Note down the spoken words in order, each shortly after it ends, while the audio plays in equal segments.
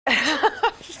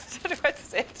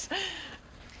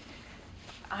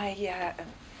Actually,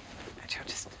 I'll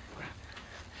just grab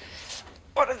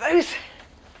one of those.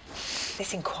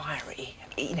 This inquiry,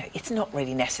 you know, it's not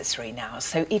really necessary now.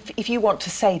 So if you want to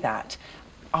say that,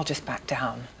 I'll just back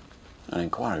down. An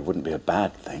inquiry wouldn't be a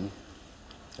bad thing.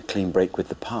 A clean break with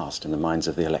the past in the minds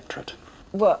of the electorate.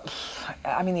 Well,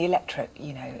 I mean, the electorate,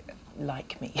 you know,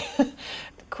 like me.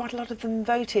 Quite a lot of them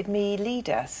voted me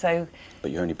leader, so...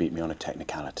 But you only beat me on a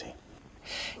technicality.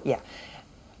 Yeah.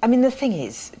 I mean, the thing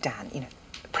is, Dan, you know,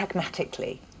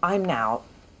 pragmatically, I'm now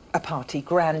a party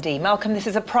grandee. Malcolm, this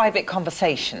is a private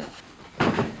conversation.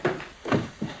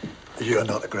 You're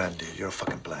not a grandee, you're a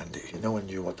fucking blandee. No one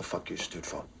knew what the fuck you stood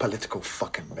for. Political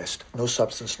fucking mist. No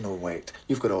substance, no weight.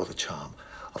 You've got all the charm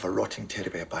of a rotting teddy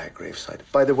bear by a graveside.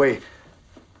 By the way,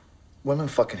 women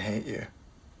fucking hate you.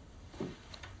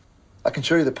 I can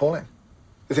show you the polling.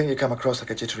 They think you come across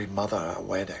like a jittery mother at a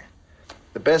wedding.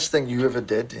 The best thing you ever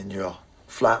did in your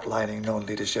flatlining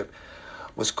non-leadership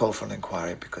was call for an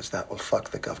inquiry, because that will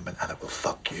fuck the government and it will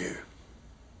fuck you.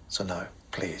 So now,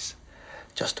 please,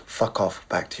 just fuck off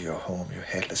back to your home, you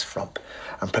headless frump,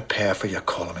 and prepare for your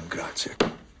column in Grazia.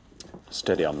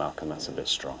 Steady on, Malcolm, that's a bit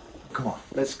strong. Come on,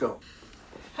 let's go.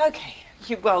 Okay,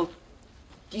 you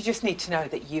just need to know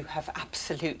that you have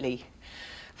absolutely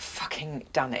fucking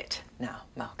done it now,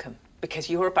 Malcolm, because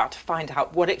you're about to find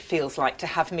out what it feels like to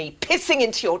have me pissing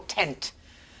into your tent.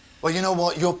 Well, you know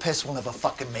what? Your piss will never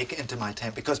fucking make it into my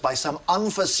tent, because by some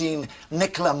unforeseen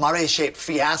Nicola Murray-shaped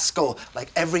fiasco,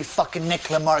 like every fucking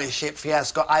Nicola Murray-shaped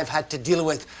fiasco I've had to deal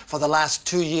with for the last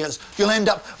 2 years, you'll end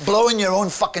up blowing your own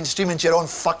fucking steam into your own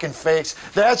fucking face.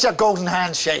 There's your golden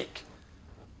handshake.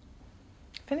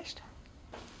 Finished?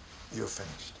 You're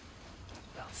finished.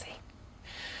 We'll see.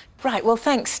 Right, well,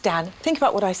 thanks, Dan. Think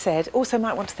about what I said. Also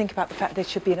might want to think about the fact there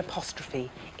should be an apostrophe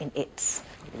in its,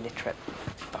 illiterate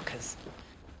fuck.